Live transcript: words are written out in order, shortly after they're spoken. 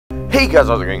Hey guys,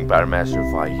 how's it going?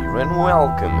 PyroMasterify here, and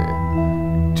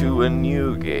welcome to a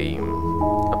new game,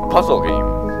 a puzzle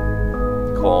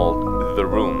game called The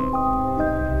Room.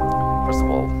 First of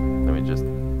all, let me just...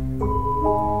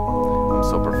 I'm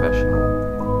so professional.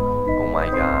 Oh my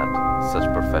god, such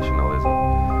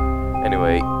professionalism.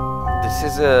 Anyway, this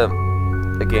is a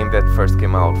game that first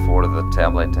came out for the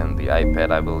tablet and the iPad,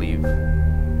 I believe.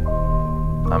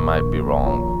 I might be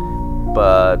wrong,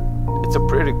 but it's a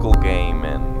pretty cool game,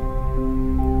 and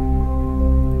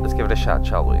let's give it a shot,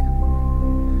 shall we?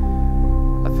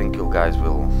 I think you guys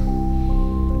will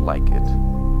like it.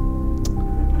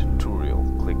 Tutorial,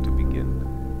 click to begin.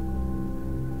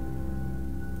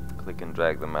 Click and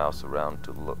drag the mouse around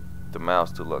to look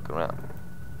around.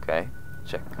 Okay,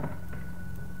 check.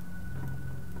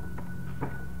 So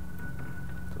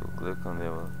click on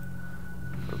the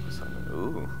focus on it.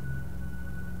 Ooh.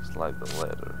 Slide the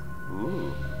letter.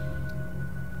 Ooh.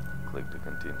 Click to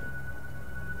continue.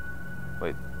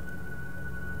 Wait.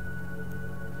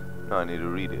 No, I need to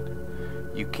read it.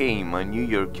 You came. I knew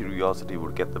your curiosity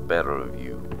would get the better of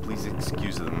you. Please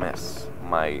excuse the mess.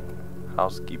 My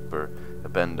housekeeper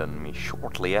abandoned me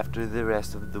shortly after the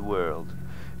rest of the world.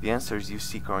 The answers you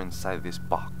seek are inside this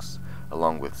box,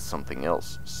 along with something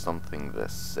else. Something the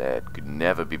said could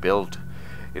never be built.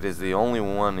 It is the only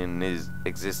one in his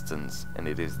existence, and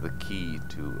it is the key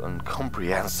to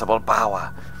incomprehensible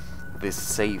power. This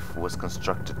safe was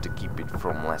constructed to keep it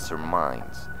from lesser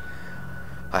minds.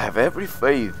 I have every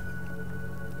faith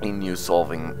in you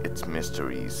solving its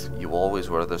mysteries. You always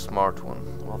were the smart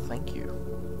one. Well, thank you.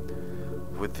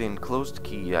 With the enclosed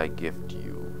key, I gift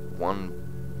you one.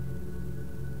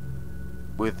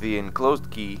 With the enclosed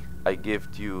key, I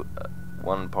gift you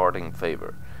one parting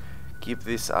favor. Keep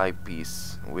this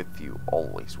eyepiece with you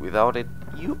always. Without it,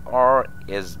 you are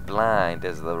as blind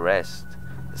as the rest.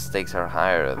 The stakes are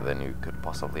higher than you could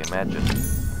possibly imagine.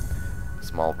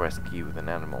 Small brass key with an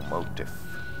animal motif.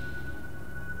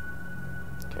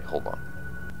 Okay, hold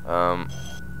on.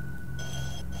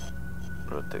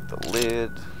 Rotate the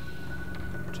lid.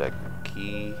 Check the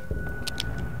key.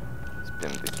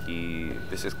 Spin the key.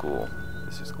 This is cool.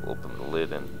 This is cool. Open the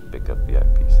lid and pick up the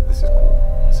eyepiece. This is cool.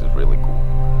 This is really cool.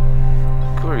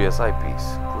 Curious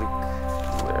eyepiece. Click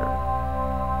there.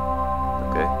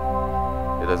 Okay.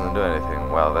 It doesn't do anything.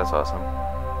 Wow, that's awesome.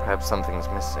 Perhaps something's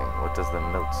missing. What does the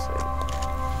note say?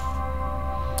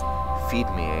 Feed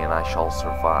me and I shall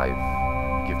survive.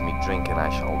 Give me drink and I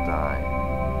shall die.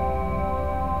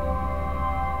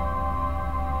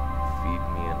 Feed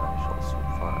me and I shall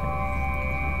survive.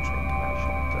 Give me drink and I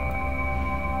shall die.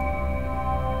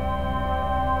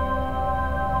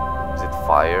 Is it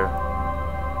fire?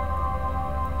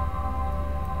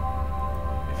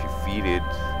 Feed it,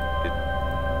 it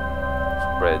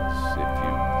spreads. If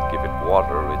you give it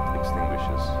water, it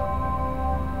extinguishes.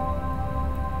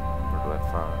 Where do I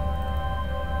find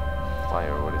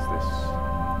fire? What is this?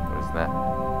 What is that?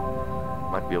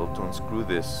 Might be able to unscrew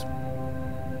this.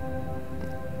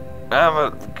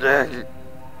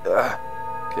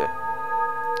 Okay. I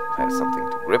have something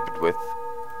to grip it with.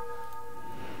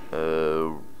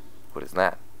 What is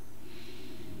that?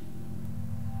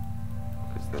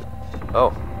 What is that?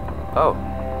 Oh. Oh,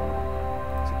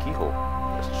 it's a keyhole. A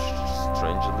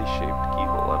strangely shaped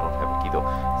keyhole. I don't have a key though.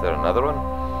 Is there another one?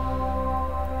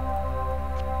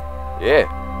 Yeah.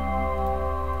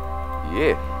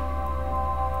 Yeah.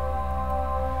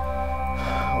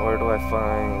 Where do I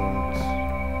find...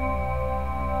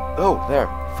 Oh, there.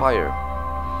 Fire.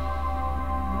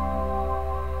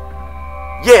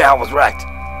 Yeah, I was right.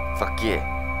 Fuck yeah.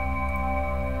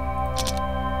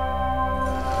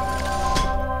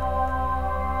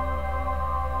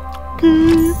 A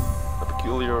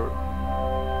peculiar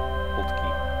old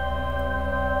key.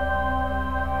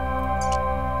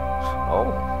 Oh.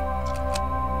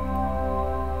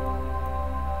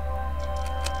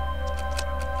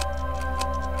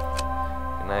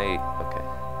 Can I... Okay.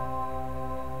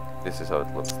 This is how it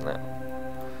looks now.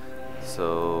 So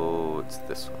it's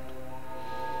this one.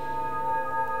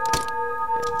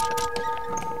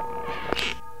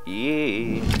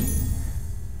 Yeah.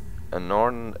 An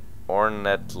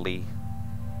ornately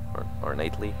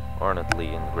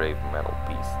engraved metal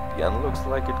piece. The end looks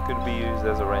like it could be used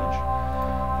as a wrench.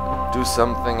 Do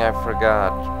something I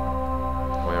forgot.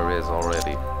 Where is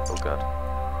already? Oh god.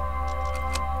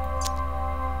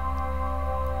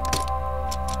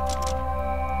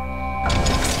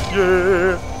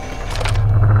 Yeah!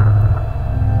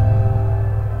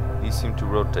 These seem to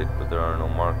rotate, but there are no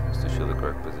markings to show the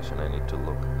correct position. I need to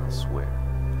look elsewhere.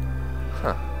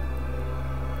 Huh.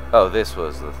 Oh, this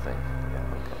was the thing. Yeah,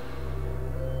 okay.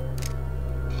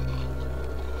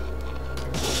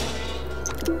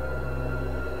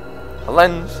 A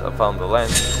lens! I found the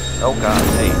lens. Oh god,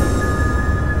 hey.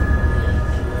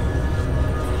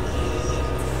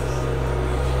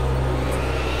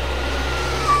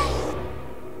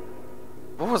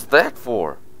 What was that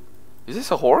for? Is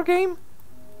this a horror game?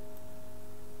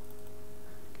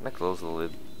 Can I close the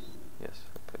lid? Yes,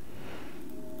 okay.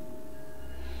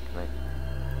 Can I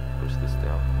push this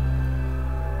down?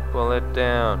 Pull it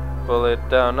down. Pull it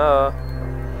down. Oh.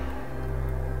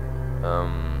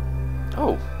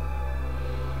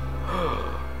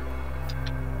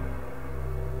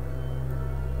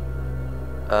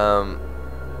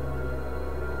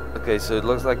 Okay, so it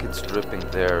looks like it's dripping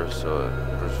there, so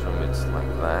I presume it's like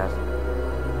that.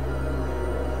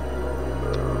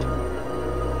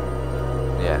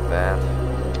 Yeah, that.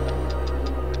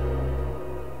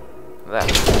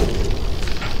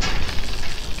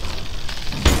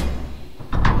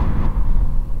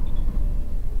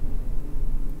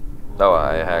 Oh,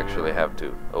 I actually have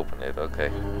to open it,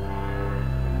 okay.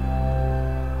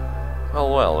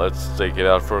 Well, let's take it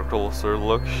out for a closer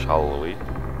look, shall we?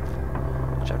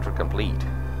 Chapter complete.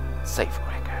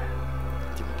 Safecracker.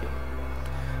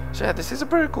 So yeah, this is a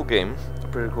pretty cool game. A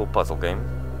pretty cool puzzle game.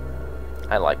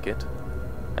 I like it.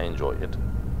 I enjoy it.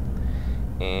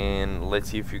 And let's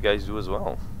see if you guys do as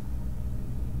well.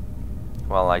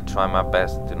 While I try my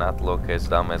best to not look as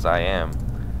dumb as I am.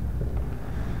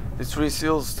 These three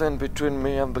seals stand between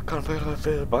me and the content of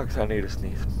the box. I need a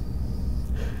sneeze.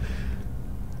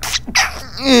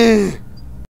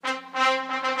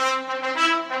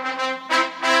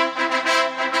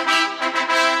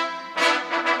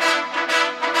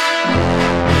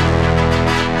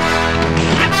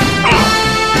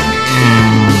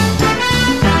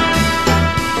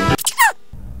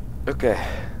 Okay.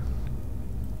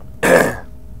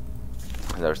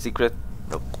 Is there a secret?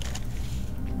 Nope.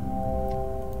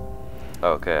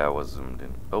 Okay, I was zoomed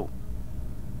in. Oh.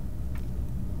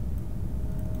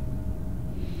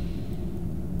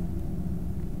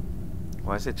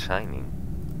 Why is it shining?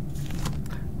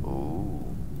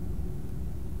 Ooh.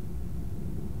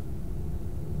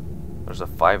 There's a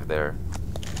 5 there.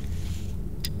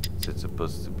 Is it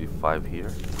supposed to be 5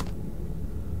 here?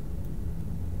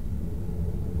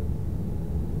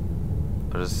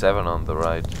 There's a 7 on the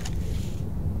right.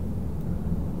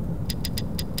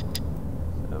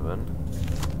 7.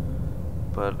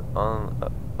 But on...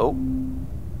 oh!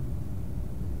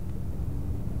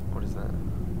 What is that?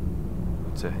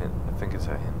 It's a hint. I think it's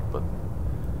a hint, but...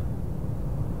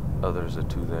 oh, there's a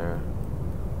 2 there.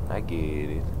 I get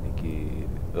it. I get it.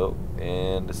 Oh,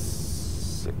 and a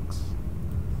 6.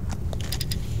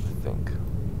 I think.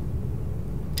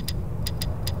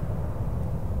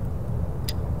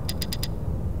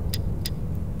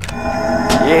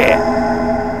 Yeah!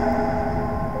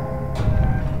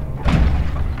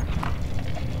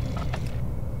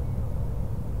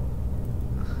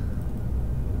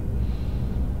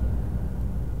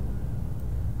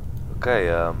 Okay,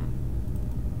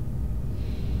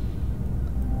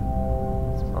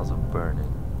 smells of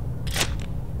burning.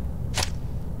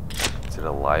 Is it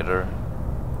a lighter?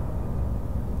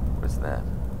 What's that?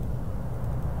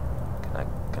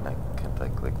 Can't I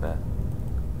click that?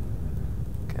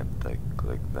 Can't I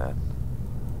click that?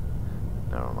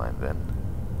 Never mind then.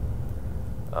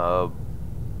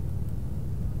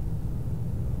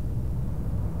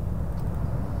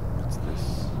 What's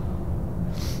this?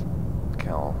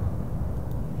 Cowl.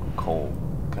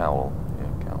 Cowl.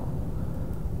 Yeah, cowl.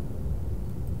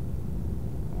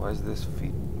 Why is this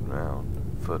feet round?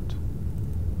 Foot.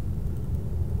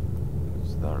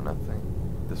 Is there nothing?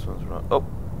 This one's round. Oh!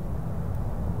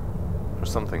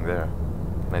 There's something there.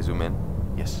 Can I zoom in?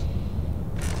 Yes.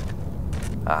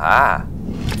 Aha!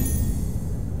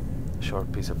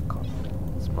 Short piece of cotton.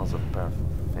 It smells of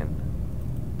paraffin.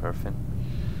 Paraffin?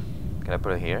 Can I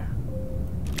put it here?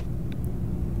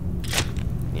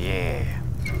 Yeah!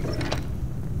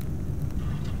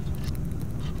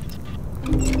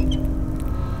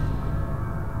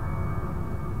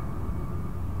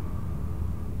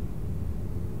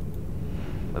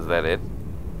 Was that it?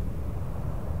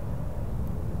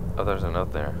 Oh, there's a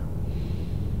note there.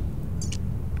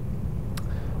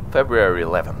 February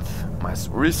 11th. My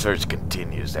research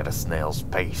continues at a snail's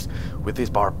pace. With these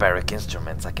barbaric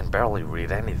instruments, I can barely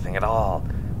read anything at all.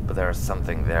 But there is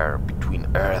something there,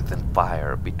 between earth and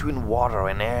fire, between water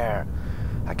and air.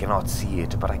 I cannot see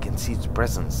it, but I can see its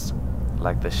presence,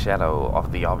 like the shadow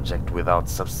of the object without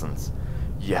substance,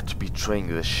 yet betraying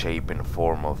the shape and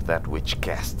form of that which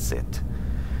casts it.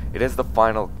 It is the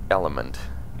final element,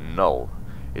 null.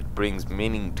 It brings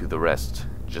meaning to the rest,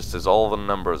 just as all the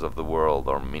numbers of the world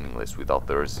are meaningless without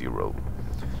their zero.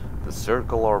 The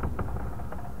circle are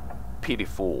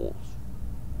pitiful,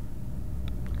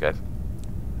 get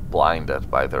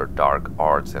blinded by their dark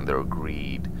arts and their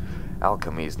greed.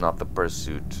 Alchemy is not the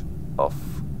pursuit of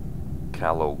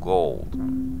callow gold.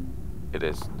 It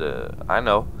is the... I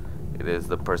know. It is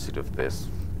the pursuit of this.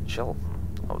 Chill.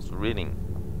 I was reading.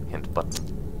 Hint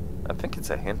button. I think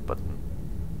it's a hint button.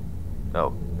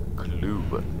 No. Clue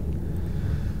button.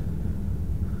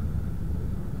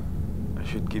 I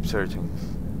should keep searching.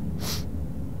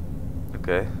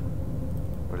 Okay.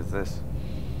 What is this?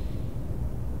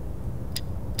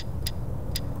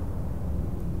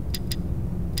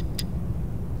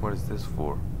 What is this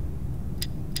for?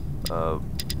 I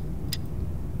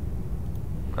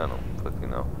don't fucking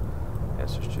know.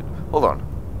 Answer should. Hold on.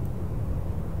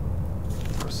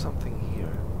 There's something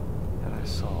here that I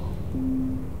saw.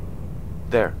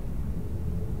 There.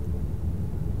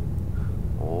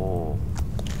 Oh.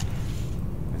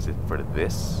 Is it for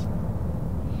this?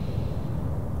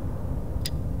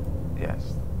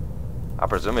 Yes. I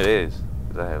presume it is,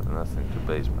 because I have nothing to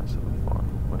base myself on.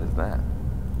 What is that?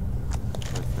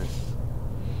 What is this?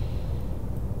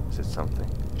 Is it something?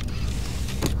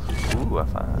 Ooh, I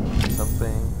found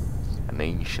something. An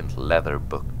ancient leather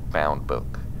book, bound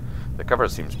book. The cover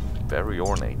seems very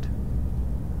ornate.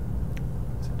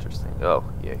 It's interesting. Oh,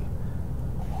 yay.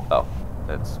 Oh,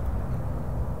 that's...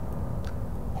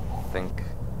 I think...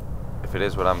 If it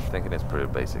is what I'm thinking, it's pretty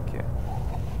basic, yeah.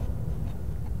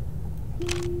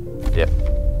 Yep.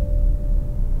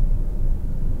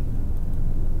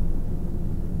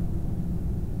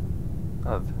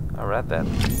 Oh, I read that.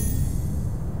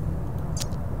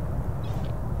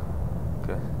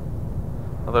 Okay.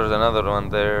 Oh, there's another one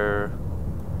there.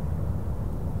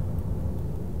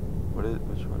 What is?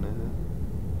 Which one is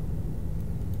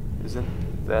it?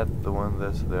 Isn't that the one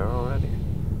that's there already?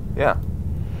 Yeah.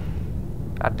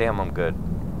 God damn, I'm good.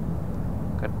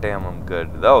 God damn, I'm good.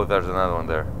 Oh, there's another one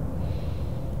there.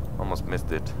 Almost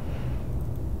missed it.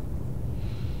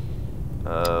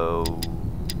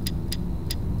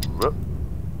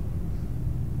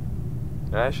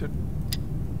 I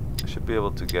should be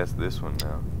able to guess this one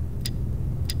now.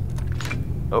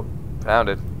 Oh, found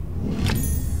it.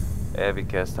 Heavy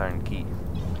cast iron key.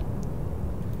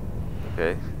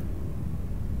 Okay.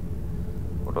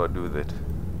 What do I do with it?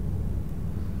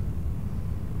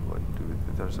 What do with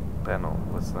it? There's a panel.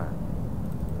 What's that?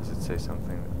 Does it say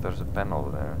something? There's a panel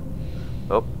there.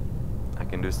 Oh, I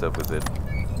can do stuff with it.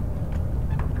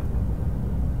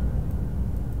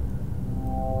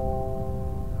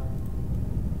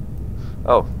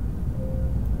 Oh.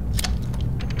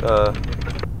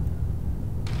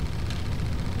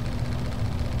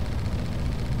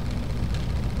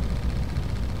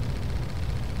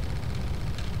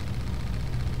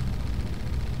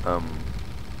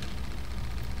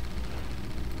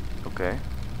 Okay.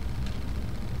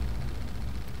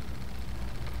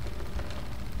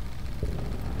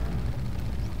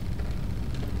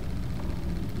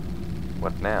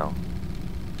 What now?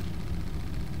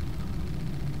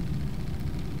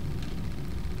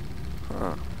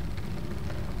 Huh.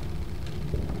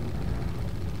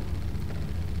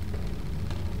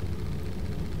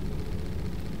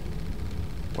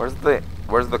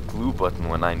 Where's the clue button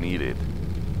when I need it?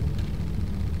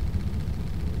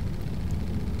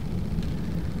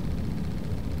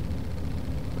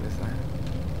 What is that?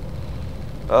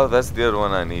 Oh, that's the other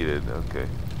one I needed. Okay.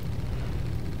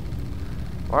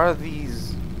 Why are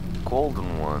these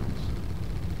golden ones?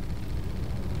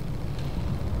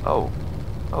 Oh.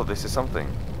 Oh, this is something.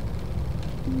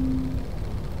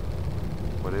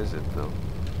 What is it, though?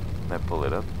 Can I pull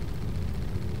it up?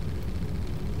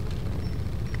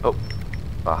 Oh.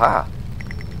 Aha!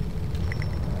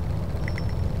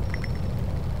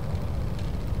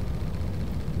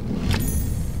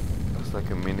 Looks like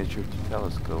a miniature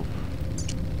telescope.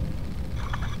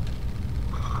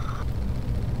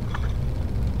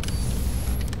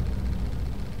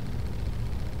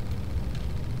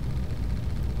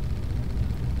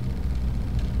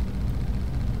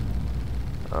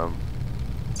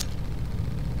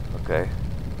 Okay.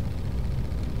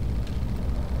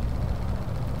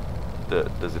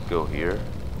 Does it go here?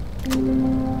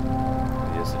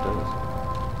 Yes, it does.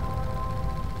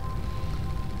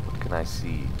 What can I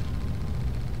see?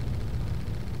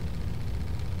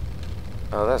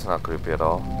 Oh, that's not creepy at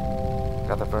all.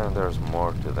 Got the feeling there's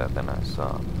more to that than I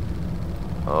saw.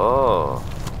 Oh.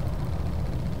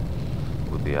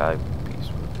 With the eyepiece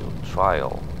revealed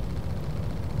trial.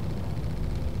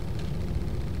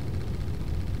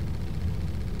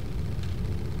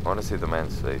 I want to see the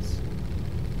man's face.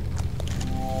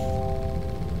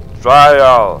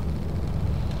 Trial!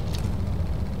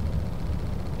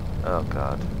 Oh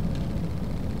god.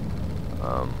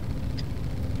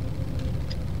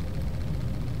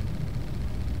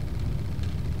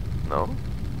 No?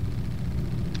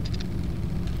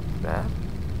 That?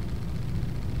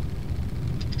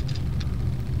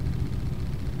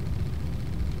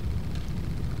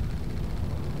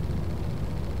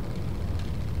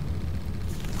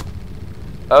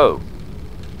 Oh.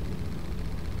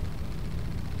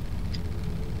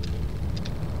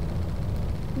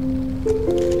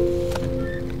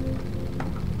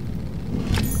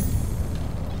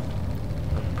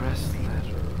 A press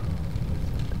letter.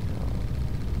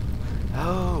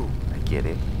 Oh, I get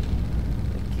it.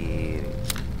 I get it.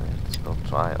 I have to spell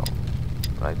trial,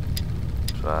 right?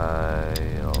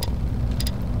 Trial.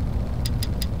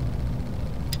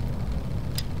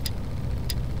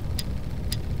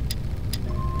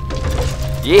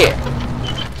 Yeah.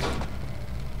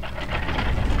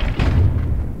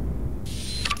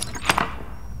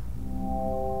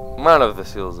 One of the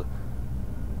seals.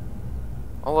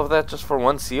 All of that just for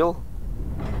one seal?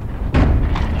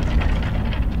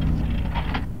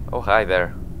 Oh, hi there.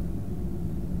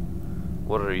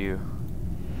 What are you?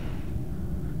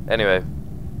 Anyway,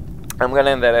 I'm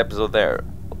gonna end that episode there.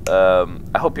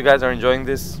 I hope you guys are enjoying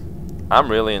this.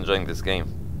 I'm really enjoying this game.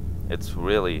 It's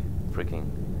really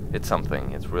freaking... It's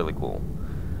something. It's really cool.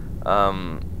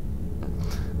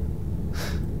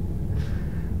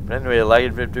 But anyway, like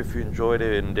it if you enjoyed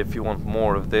it, and if you want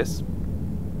more of this,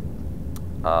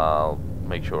 I'll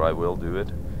make sure I will do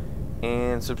it.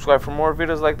 And subscribe for more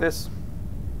videos like this.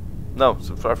 No,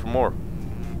 subscribe for more.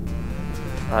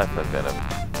 I fucked that up.